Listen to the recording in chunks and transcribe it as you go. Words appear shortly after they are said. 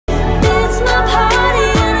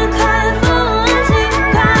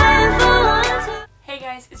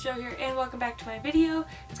Jo here, and welcome back to my video.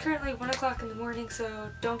 It's currently 1 o'clock in the morning, so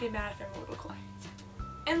don't get mad if I'm a little quiet.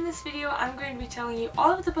 In this video, I'm going to be telling you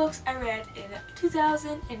all of the books I read in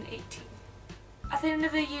 2018. At the end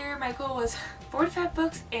of the year, my goal was 45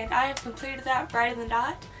 books, and I have completed that right in the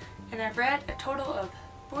dot, and I've read a total of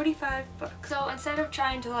 45 books. So instead of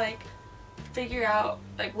trying to figure out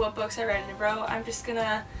what books I read in a row, I'm just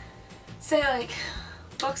gonna say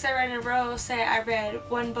books I read in a row. Say I read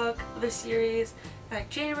one book of the series in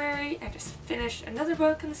January and just finished another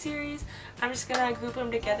book in the series. I'm just gonna group them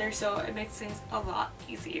together so it makes things a lot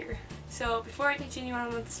easier. So before I continue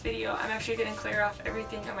on with this video, I'm actually gonna clear off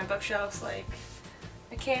everything on my bookshelves, like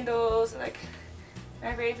my candles and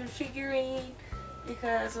my Raven figurine,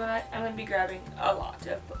 because I'm gonna be grabbing a lot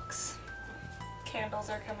of books. Candles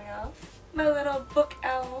are coming out. My little book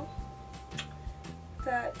owl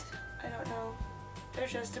that I don't know.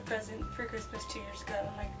 There's just a present for Christmas 2 years ago.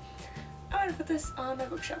 I'm like, I want to put this on my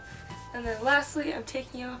bookshelf. And then lastly, I'm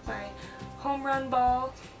taking off my home run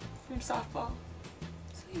ball from softball.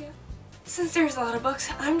 So yeah. Since there's a lot of books,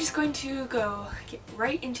 I'm just going to go get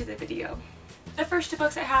right into the video. The first two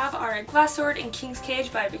books I have are Glass Sword and King's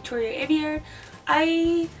Cage by Victoria Aveyard.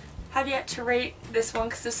 I have yet to rate this one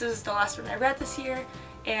because this is the last one I read this year,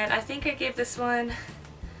 and I think I gave this one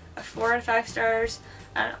a 4 out of 5 stars.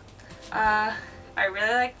 I don't know. I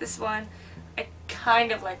really like this one. I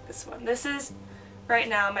kind of like this one. This is right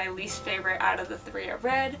now my least favorite out of the 3 I've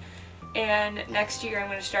read, and next year I'm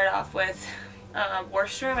going to start off with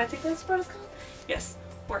Warstorm. I think that's what it's called? Yes,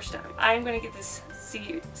 Warstorm. I'm going to get this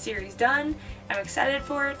series done. I'm excited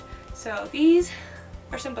for it. So these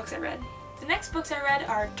are some books I read. The next books I read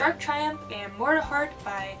are Dark Triumph and More to Heart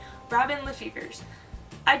by Robin Lefevers.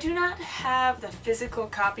 I do not have the physical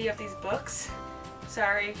copy of these books.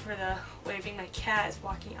 Sorry for the waving, my cat is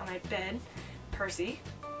walking on my bed. Percy.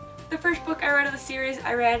 The first book I read of the series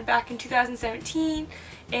I read back in 2017,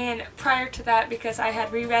 and prior to that, because I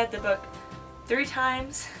had reread the book 3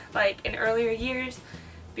 times in earlier years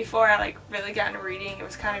before I really got into reading. It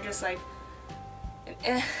was kind of just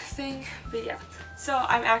an thing, but yeah. So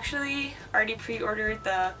I'm actually already pre-ordered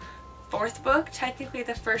the 4th book, technically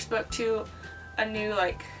the first book to a new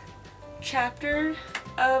chapter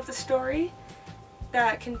of the story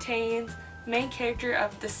that contains the main character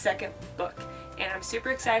of the 2nd book, and I'm super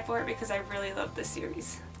excited for it because I really love this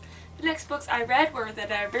series. The next books I read were the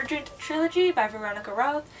Divergent Trilogy by Veronica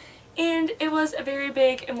Roth, and it was a very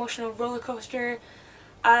big emotional roller coaster.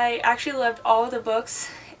 I actually loved all of the books,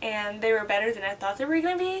 and they were better than I thought they were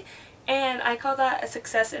going to be, and I call that a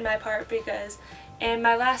success in my part because in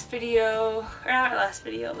my last video, or not my last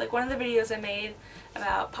video, one of the videos I made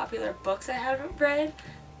about popular books I haven't read,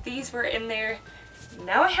 these were in there.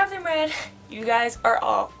 Now I have them read. You guys are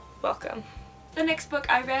all welcome. The next book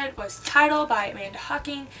I read was Tidal by Amanda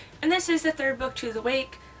Hocking, and this is the 3rd book to the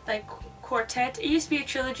Wake quartet. It used to be a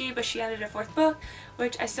trilogy, but she added a 4th book,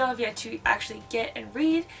 which I still have yet to actually get and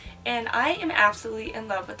read, and I am absolutely in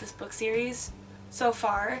love with this book series so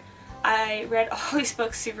far. I read all these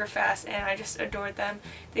books super fast, and I just adored them.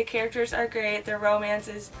 The characters are great. Their romance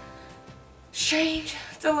is strange.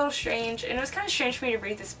 It's a little strange, and it was kind of strange for me to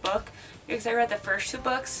read this book because I read the first 2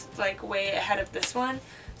 books way ahead of this one,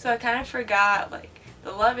 so I kind of forgot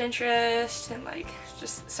the love interest and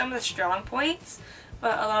just some of the strong points,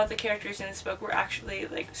 but a lot of the characters in this book were actually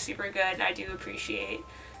super good, and I do appreciate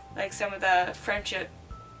some of the friendship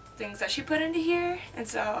things that she put into here, and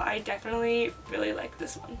so I definitely really like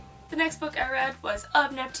this one. The next book I read was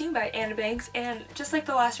Of Neptune by Anna Banks, and just like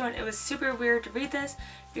the last one, it was super weird to read this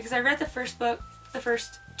because I read the first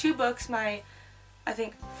 2 books I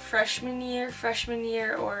think freshman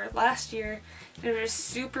year or last year, and it was just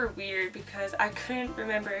super weird because I couldn't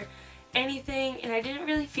remember anything, and I didn't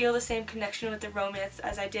really feel the same connection with the romance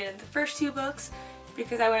as I did in the first 2 books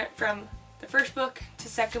because I went from the 1st book to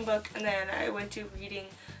 2nd book, and then I went to reading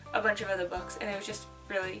a bunch of other books, and it was just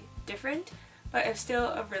really different. But it's still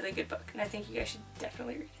a really good book, and I think you guys should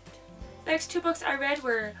definitely read it. The next 2 books I read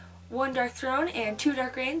were One Dark Throne and Two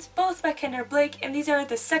Dark Reigns, both by Kendra Blake, and these are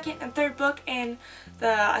the 2nd and 3rd book in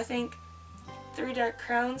the, I think, 3 Dark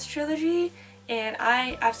Crowns trilogy, and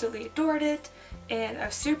I absolutely adored it, and I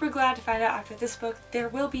was super glad to find out after this book there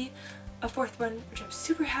will be a 4th one, which I'm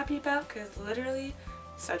super happy about because literally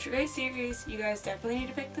such a great series. You guys definitely need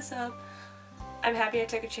to pick this up. I'm happy I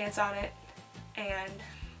took a chance on it, and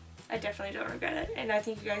I definitely don't regret it, and I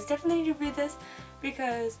think you guys definitely need to read this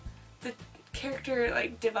because the character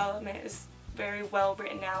development is very well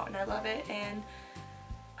written out, and I love it. And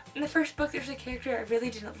in the first book there's a character I really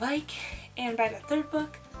didn't like, and by the 3rd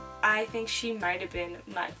book I think she might have been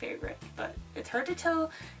my favorite, but it's hard to tell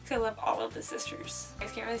because I love all of the sisters. You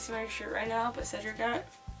guys can't really see my shirt right now, but Cedric got it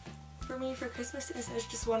for me for Christmas. It says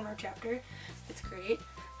just one more chapter. It's great.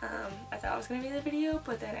 I thought it was going to be the video,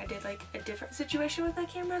 but then I did like a different situation with my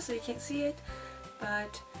camera, so you can't see it,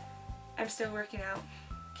 but I'm still working out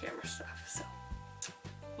camera stuff, so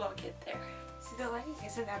we'll get there. See, the lighting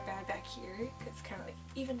isn't that bad back here, because it's kind of like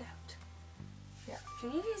evened out. Yeah,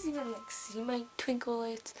 can you guys even like see my twinkle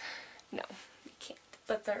lights? No, you can't,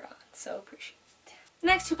 but they're on, so appreciate it. The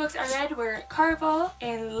next 2 books I read were Caraval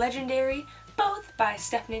and Legendary, both by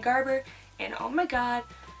Stephanie Garber, and oh my god,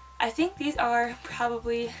 I think these are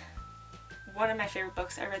probably one of my favorite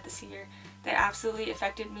books I read this year. They absolutely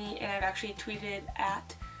affected me, and I've actually tweeted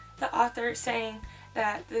at the author saying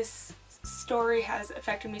that this story has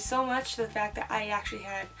affected me so much to the fact that I actually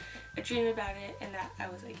had a dream about it and that I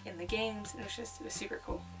was like in the games, and it was super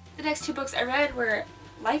cool. The next 2 books I read were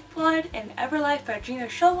Lifeblood and Everlife by Gina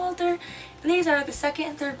Showalter, and these are the second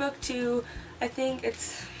and third book to, I think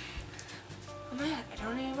it's, oh my god, I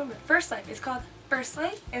don't even remember, First Life. It's called First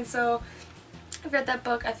Life, and so I read that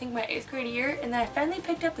book I think my 8th grade year, and then I finally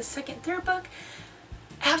picked up the second and third book.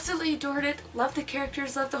 Absolutely adored it, loved the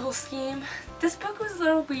characters, loved the whole scheme. This book was a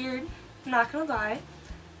little weird, I'm not gonna lie,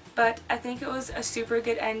 but I think it was a super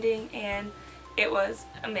good ending and it was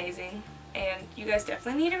amazing, and you guys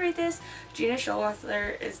definitely need to read this. Gina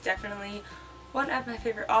Showalter is definitely one of my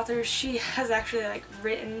favorite authors. She has actually like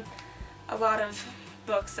written a lot of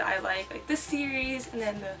books that I like this series, and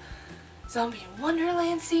then the Zombie in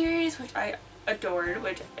Wonderland series, which I adored,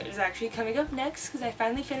 which is actually coming up next because I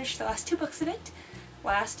finally finished the last 2 books of it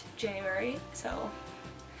last January, so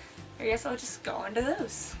I guess I'll just go on to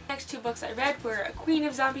those. Next 2 books I read were A Queen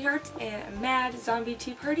of Zombie Hearts and A Mad Zombie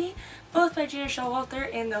Tea Party, both by Gina Showalter,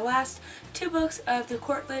 and the last 2 books of the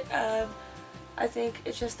Quartet of, I think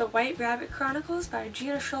it's just the White Rabbit Chronicles by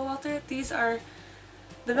Gina Showalter. These are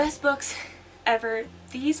the best books ever.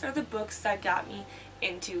 These are the books that got me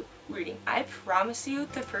into reading. I promise you,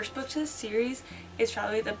 the first book to this series is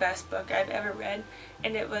probably the best book I've ever read,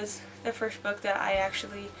 and it was the first book that I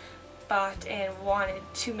actually bought and wanted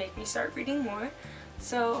to make me start reading more.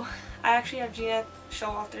 So I actually have Gina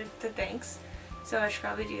Showalter to thanks, so I should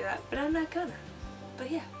probably do that, but I'm not gonna. But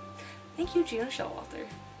yeah, thank you, Gina Showalter.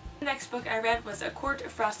 The next book I read was A Court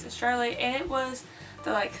of Frost and Starlight, and it was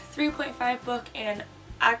the like 3.5 book and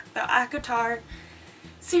the ACOTAR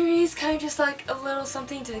series, kind of just like a little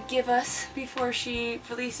something to give us before she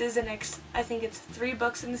releases the next, I think it's 3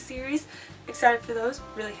 books in the series. Excited for those,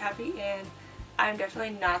 really happy, and I'm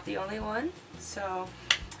definitely not the only one, so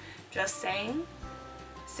just saying.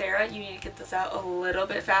 Sarah, you need to get this out a little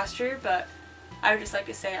bit faster, but I would just like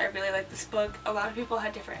to say I really like this book. A lot of people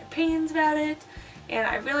had different opinions about it, and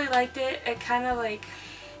I really liked it. It kind of like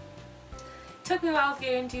took me a while to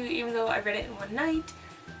get into, even though I read it in one night.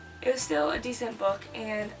 It was still a decent book,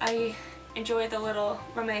 and I enjoyed the little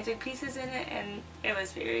romantic pieces in it, and it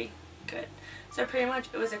was very good. So pretty much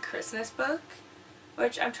it was a Christmas book,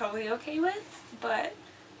 which I'm totally okay with, but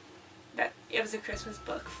that it was a Christmas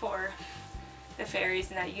book for the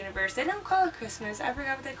fairies in that universe. They don't call it Christmas, I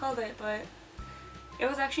forgot what they called it, but it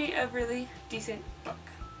was actually a really decent book.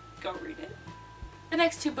 Go read it. The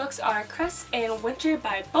next 2 books are Cress and Winter,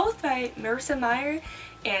 both by Marissa Meyer,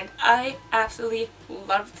 and I absolutely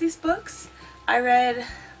loved these books. I read,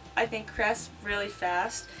 I think, Cress really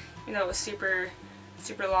fast, even though it was super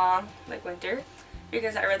long, like Winter,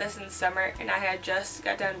 because I read this in the summer, and I had just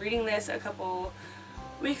got done reading this a couple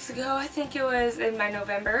weeks ago. I think it was in my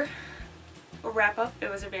November wrap up. It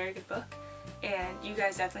was a very good book, and you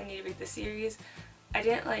guys definitely need to read the series. I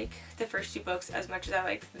didn't like the first 2 books as much as I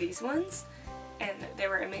liked these ones, and they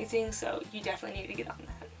were amazing, so you definitely need to get on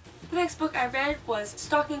that. The next book I read was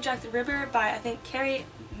Stalking Jack the Ripper by, I think, Carrie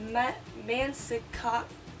Mansicalco.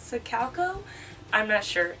 I'm not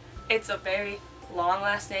sure. It's a very long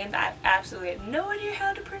last name that I absolutely have no idea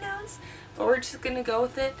how to pronounce, but we're just gonna go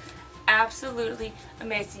with it. Absolutely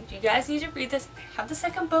amazing. You guys need to read this. I have the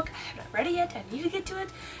second book. I have not read it yet. I need to get to it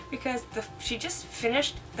because she just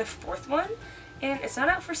finished the 4th one, and it's not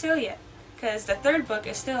out for sale yet because the 3rd book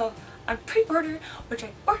is still on pre-order, which I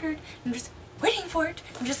ordered. I'm just waiting for it.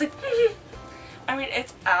 I'm just like, I mean,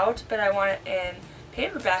 it's out, but I want it in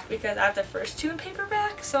paperback because I have the first 2 in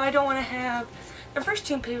paperback, so I don't want to have the first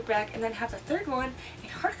 2 in paperback and then have the 3rd one in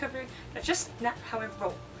hardcover. That's just not how I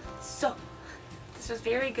roll. So this was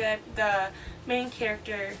very good. The main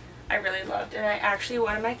character I really loved, and I actually,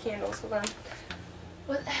 one of my candles, hold on,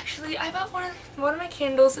 was actually, I bought one of my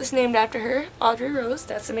candles is named after her, Audrey Rose.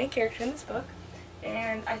 That's the main character in this book,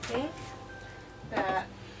 and I think that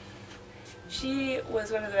She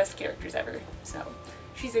was one of the best characters ever. So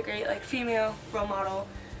she's a great like female role model,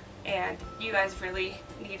 and you guys really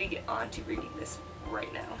need to get on to reading this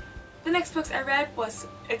right now. The next books I read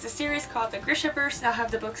it's a series called the Grishaverse, and I'll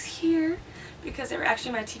have the books here because they were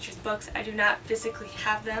actually my teacher's books. I do not physically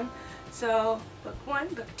have them. So book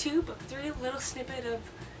 1, book 2, book 3, a little snippet of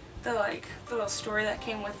the like little story that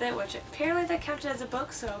came with it, which apparently that counted as a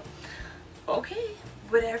book, so okay,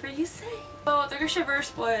 whatever you say. So the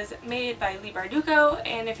Grishaverse was made by Leigh Bardugo,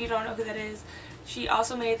 and if you don't know who that is, she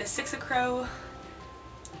also made the Six of Crows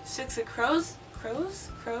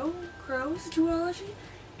duology.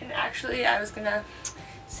 And actually I was gonna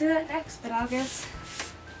say that next, but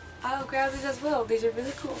I'll grab these as well. These are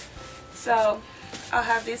really cool. So I'll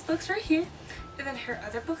have these books right here, and then her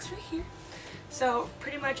other books right here. So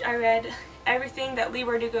pretty much I read everything that Leigh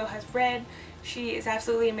Bardugo has read. She is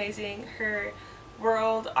absolutely amazing. Her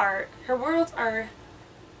worlds are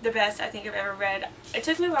the best I think I've ever read. It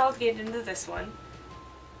took me a while to get into this one.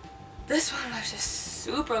 This one was just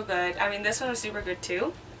super good. I mean, this one was super good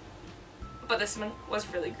too, but this one was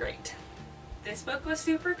really great. This book was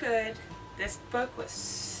super good. This book was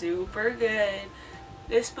super good.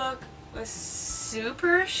 This book was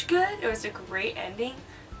super good. It was a great ending,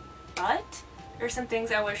 but there's some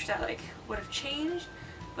things I wish that like would have changed,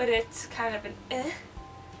 but it's kind of an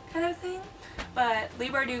kind of thing. But Leigh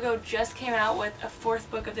Bardugo just came out with a 4th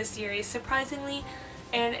book of the series, surprisingly,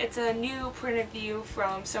 and it's a new point of view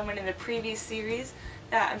from someone in the previous series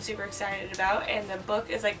that I'm super excited about, and the book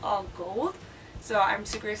is like all gold, so I'm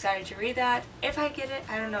super excited to read that. If I get it,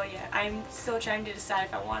 I don't know yet. I'm still trying to decide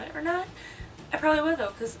if I want it or not. I probably will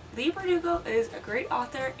though, because Leigh Bardugo is a great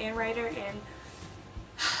author and writer, and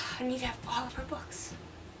I need to have all of her books.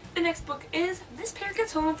 The next book is Miss Pear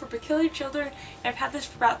Gets Home for Peculiar Children. I've had this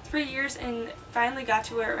for about 3 years and finally got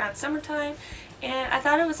to it around summertime, and I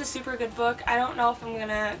thought it was a super good book. I don't know if I'm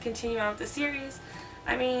gonna continue on with the series.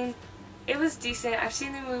 I mean, it was decent. I've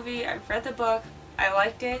seen the movie, I've read the book, I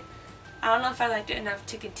liked it. I don't know if I liked it enough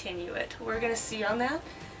to continue it. We're gonna see on that.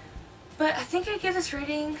 But I think I give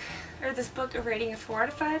this book a rating of 4 out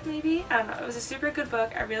of 5 maybe. I don't know. It was a super good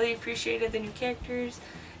book. I really appreciated the new characters,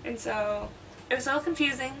 and so it was all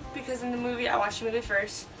confusing because in the movie, I watched the movie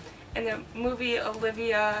first. In the movie,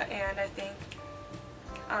 Olivia and I think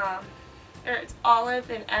it's Olive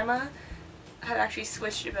and Emma had actually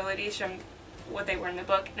switched abilities from what they were in the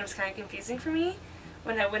book, and it was kind of confusing for me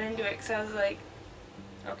when I went into it, because I was like,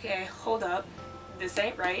 okay, hold up, this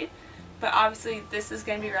ain't right. But obviously this is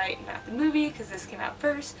going to be right, not the movie, because this came out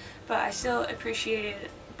first, but I still appreciated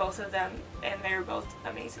both of them, and they were both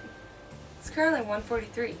amazing. It's currently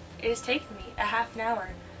 1:43. It has taken me a half an hour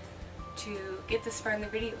to get this far in the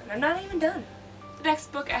video, and I'm not even done. The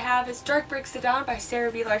next book I have is Dark Breaks the Dawn by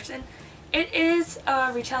Sarah B. Larson. It is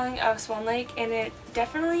a retelling of Swan Lake, and it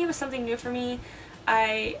definitely was something new for me.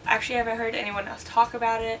 I actually haven't heard anyone else talk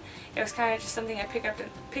about it. It was kind of just something I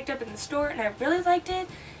picked up in the store, and I really liked it.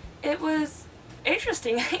 It was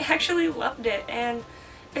interesting. I actually loved it, and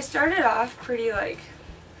it started off pretty like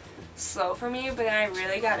slow for me, but then I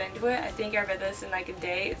really got into it. I think I read this in like a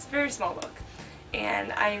day. It's a very small book,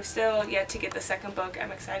 and I am still yet to get the second book.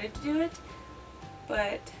 I'm excited to do it,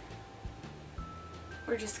 but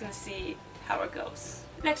we're just gonna see how it goes.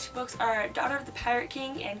 The next two books are Daughter of the Pirate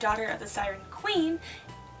King and Daughter of the Siren Queen,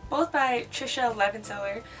 both by Tricia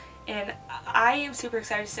Levenseller, and I am super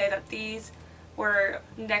excited to say that these were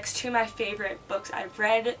next to my favorite books I've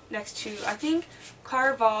read. Next to, I think,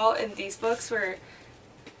 Caraval and these books were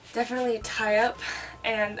definitely a tie-up,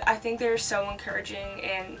 and I think they're so encouraging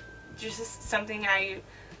and just something I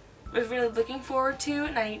was really looking forward to,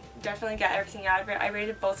 and I definitely got everything out of it. I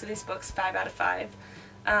rated both of these books 5 out of 5.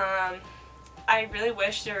 I really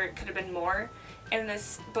wish there could have been more, and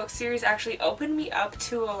this book series actually opened me up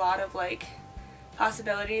to a lot of like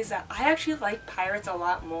possibilities that I actually like pirates a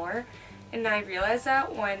lot more, and I realized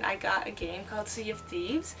that when I got a game called Sea of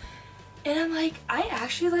Thieves, and I'm like, I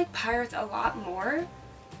actually like pirates a lot more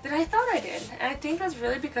than I thought I did, and I think that's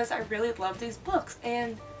really because I really love these books,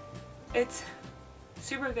 and it's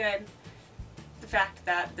super good the fact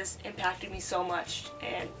that this impacted me so much.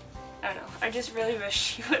 And I don't know, I just really wish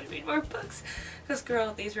she would have made more books, because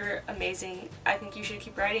girl, these were amazing. I think you should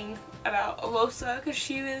keep writing about Alosa, because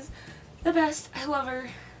she was the best. I love her.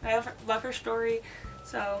 I love her story,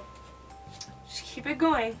 so just keep it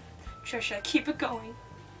going, Trisha, keep it going.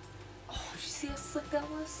 Oh, did you see how slick that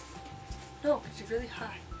was? No, it's really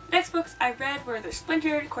high. Next books I read were The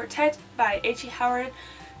Splintered Quartet by H.E. Howard.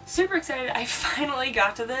 Super excited I finally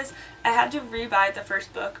got to this. I had to rebuy the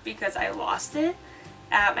first book because I lost it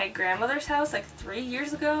at my grandmother's house like 3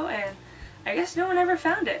 years ago, and I guess no one ever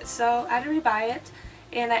found it, so I had to rebuy it,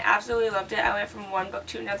 and I absolutely loved it. I went from one book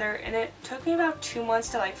to another, and it took me about 2 months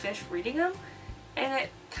to like finish reading them, and it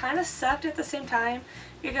kind of sucked at the same time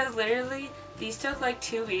because literally these took like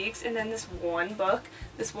 2 weeks, and then this one book,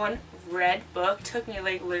 this one red book, took me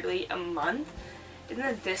like literally a month, and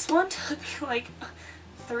then this one took me like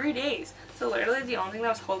 3 days. So literally the only thing that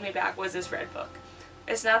was holding me back was this red book.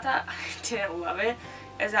 It's not that I didn't love it,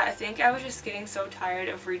 it's that I think I was just getting so tired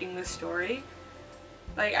of reading the story.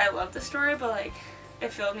 Like, I love the story, but like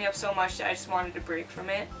it filled me up so much that I just wanted to break from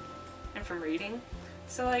it and from reading.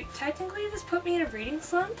 So like technically this put me in a reading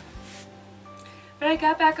slump, but I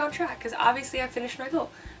got back on track because obviously I finished my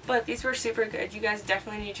goal. But these were super good. You guys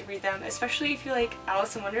definitely need to read them, especially if you like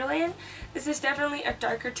Alice in Wonderland. This is definitely a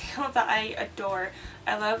darker tale that I adore.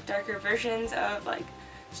 I love darker versions of like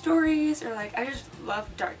stories, or like I just love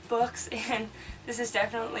dark books, and this is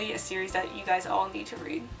definitely a series that you guys all need to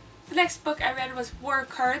read. The next book I read was War of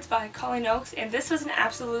Cards by Colleen Oakes, and this was an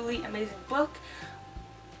absolutely amazing book.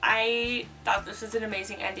 I thought this was an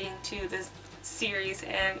amazing ending to this series,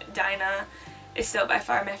 and Dinah is still by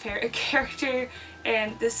far my favorite character,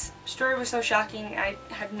 and this story was so shocking. I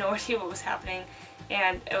had no idea what was happening,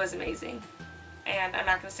 and it was amazing. And I'm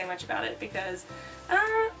not going to say much about it because I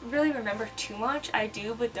don't really remember too much. I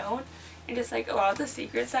do but don't, and just like a lot of the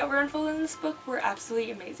secrets that were unfolded in this book were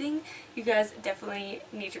absolutely amazing. You guys definitely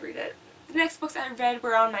need to read it. The next books I read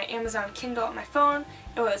were on my Amazon Kindle on my phone.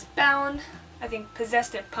 It was Bound, I think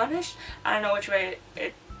Possessed and Punished. I don't know which way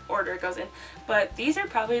order it goes in, but these are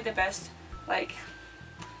probably the best like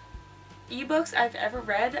ebooks I've ever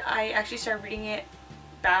read. I actually started reading it,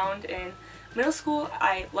 Bound, in middle school.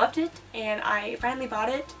 I loved it, and I finally bought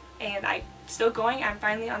it, and I'm still going. I'm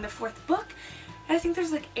finally on the 4th book, and I think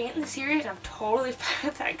there's like 8 in the series, and I'm totally fine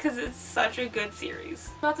with that because it's such a good series. It's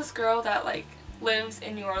about this girl that like lives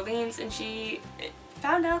in New Orleans, and she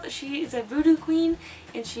found out that she is a voodoo queen,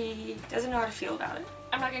 and she doesn't know how to feel about it.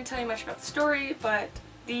 I'm not going to tell you much about the story, but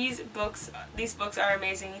these books are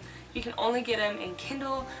amazing. You can only get them in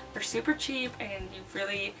Kindle. They're super cheap, and you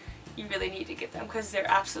really need to get them because they're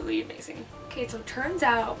absolutely amazing. Okay, so it turns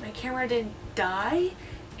out my camera didn't die.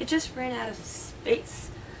 It just ran out of space.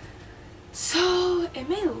 So it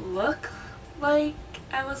may look like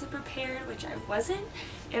I wasn't prepared, which I wasn't,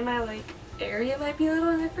 and my like area might be a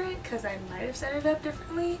little different because I might have set it up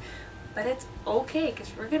differently, but it's okay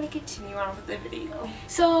because we're going to continue on with the video.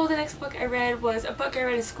 So the next book I read was a book I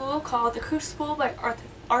read in school called The Crucible by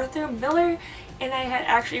Arthur Miller, and I had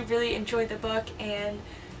actually really enjoyed the book, and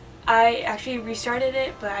I actually restarted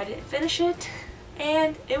it, but I didn't finish it,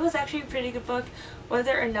 and it was actually a pretty good book,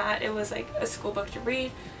 whether or not it was like a school book to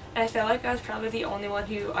read, and I felt like I was probably the only one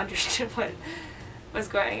who understood what was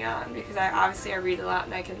going on, because I read a lot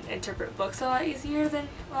and I can interpret books a lot easier than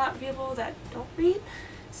a lot of people that don't read.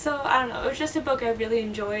 So I don't know, it was just a book I really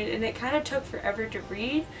enjoyed, and it kind of took forever to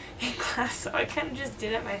read in class, so I kind of just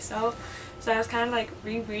did it myself. So I was kind of like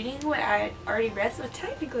rereading what I had already read, so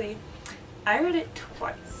technically I read it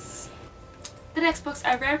twice. The next books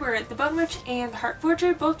I read were The Bone Witch and The Heart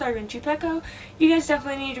Forger, both by Rin-Chu Peko. You guys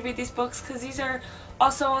definitely need to read these books because these are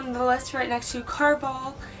also on the list right next to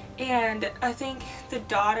Carball and I think The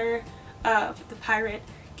Daughter of the Pirate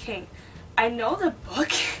King. I know the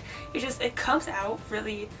book, it comes out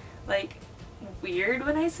really like weird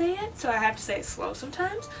when I say it, so I have to say it slow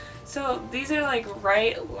sometimes. So these are like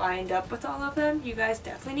right lined up with all of them. You guys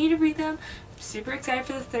definitely need to read them. I'm super excited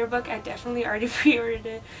for the 3rd book. I definitely already pre-ordered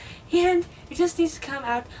it, and it just needs to come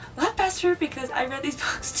out a lot faster because I read these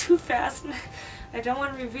books too fast, and I don't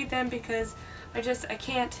want to reread them because I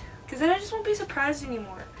can't, because then I just won't be surprised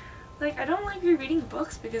anymore. Like, I don't like rereading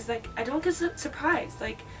books because like I don't get surprised.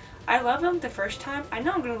 Like, I love them the first time, I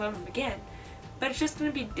know I'm gonna love them again, but it's just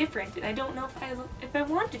gonna be different, and I don't know if I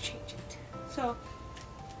want to change it. So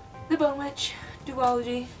The Bone Witch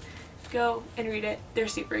duology, go and read it. They're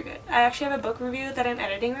super good. I actually have a book review that I'm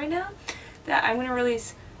editing right now that I'm gonna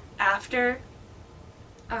release after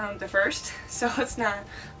the 1st, so it's not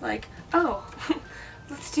like, oh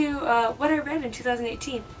let's do what I read in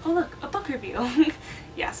 2018. Oh look, a book review.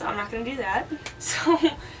 Yeah, so I'm not gonna do that. So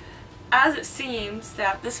as it seems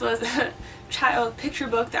that this was a child picture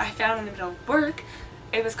book that I found in the middle of work.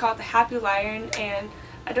 It was called The Happy Lion, and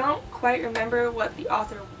I don't quite remember what the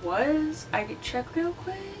author was. I could check real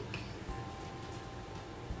quick.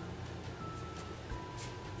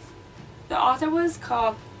 The author was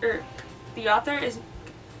called, the author's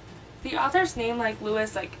name like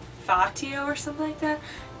Louis like Fatio or something like that.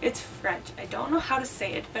 It's French. I don't know how to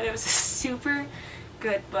say it, but it was a super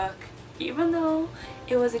good book. even though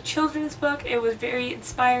it was a children's book, it was very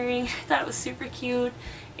inspiring. I thought it was super cute,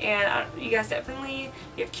 and you guys definitely,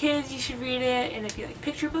 if you have kids, you should read it, and if you like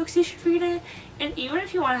picture books, you should read it, and even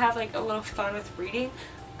if you want to have like a little fun with reading,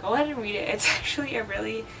 go ahead and read it. It's actually a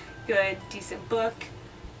really good, decent book.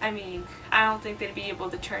 I mean, I don't think they'd be able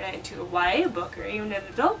to turn it into a YA book or even an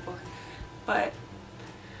adult book, but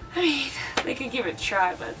I mean, they could give it a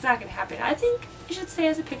try, but it's not going to happen. I think it should stay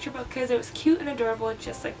as a picture book because it was cute and adorable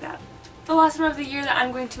just like that. The last one of the year that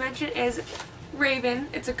I'm going to mention is Raven.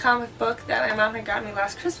 It's a comic book that my mom had got me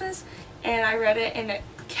last Christmas, and I read it, and it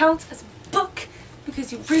counts as a book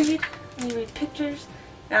because you read and you read pictures.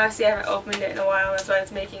 Now obviously I haven't opened it in a while, that's why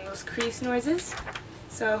it's making those crease noises.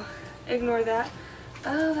 So ignore that.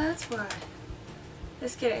 Oh, that's why.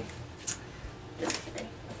 Just kidding. Just kidding.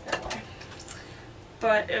 That's not why.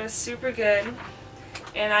 But it was super good,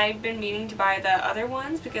 and I've been meaning to buy the other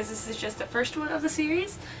ones because this is just the first one of the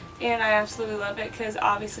series, and I absolutely love it because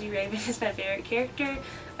obviously Raven is my favorite character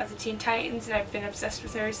of the Teen Titans, and I've been obsessed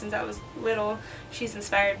with her since I was little. She's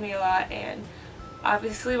inspired me a lot, and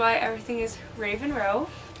obviously why everything is Raven Row,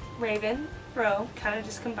 kind of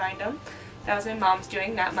just combined them. That was my mom's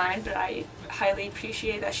doing, not mine, but I highly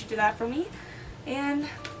appreciate that she did that for me. And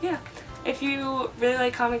yeah, if you really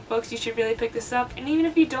like comic books, you should really pick this up. And even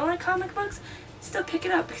if you don't like comic books, still pick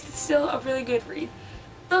it up because it's still a really good read.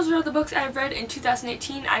 Those are all the books I've read in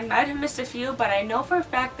 2018. I might have missed a few, but I know for a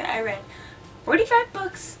fact that I read 45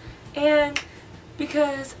 books. And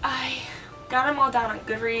because I got them all down on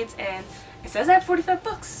Goodreads, and it says I have 45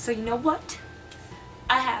 books. So you know what?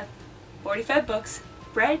 I have 45 books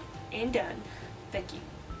read and done. Thank you.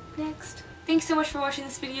 Next. Thanks so much for watching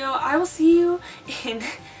this video. I will see you in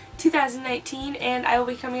 2019, and I will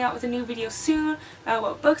be coming out with a new video soon about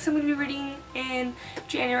what books I'm going to be reading in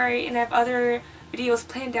January, and I have other videos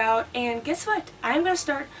planned out. And guess what? I'm going to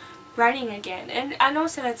start writing again. And I know I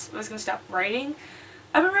said I was going to stop writing.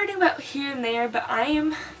 I've been writing about here and there, but I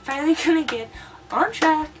am finally going to get on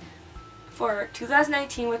track for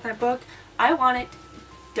 2019 with my book. I want it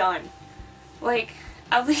done. Like,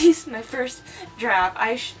 at least my first draft.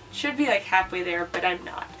 I should be like halfway there, but I'm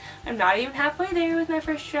not. I'm not even halfway there with my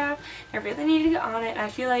first draft. I really need to get on it, and I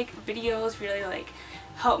feel like videos really like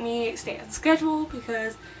help me stay on schedule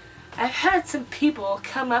because I've had some people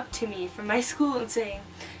come up to me from my school and saying,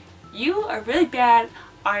 "You are really bad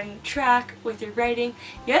on track with your writing."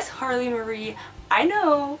 Yes, Harley Marie, I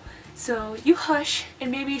know. So you hush,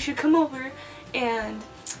 and maybe you should come over, and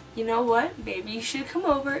you know what? Maybe you should come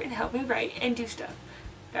over and help me write and do stuff.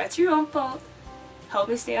 That's your own fault. Help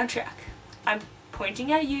me stay on track. I'm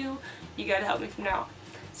pointing at you. You gotta help me from now on.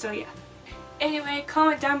 So yeah. Anyway,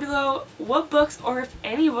 comment down below what books, or if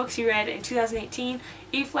any books you read in 2018.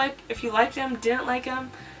 If you liked them, didn't like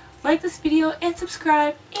them. Like this video and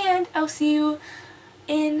subscribe, and I'll see you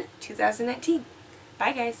in 2019.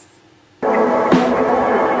 Bye guys.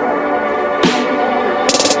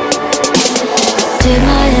 Did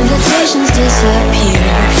my invitations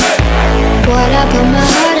disappear? What I put my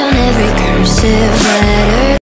heart on every cursive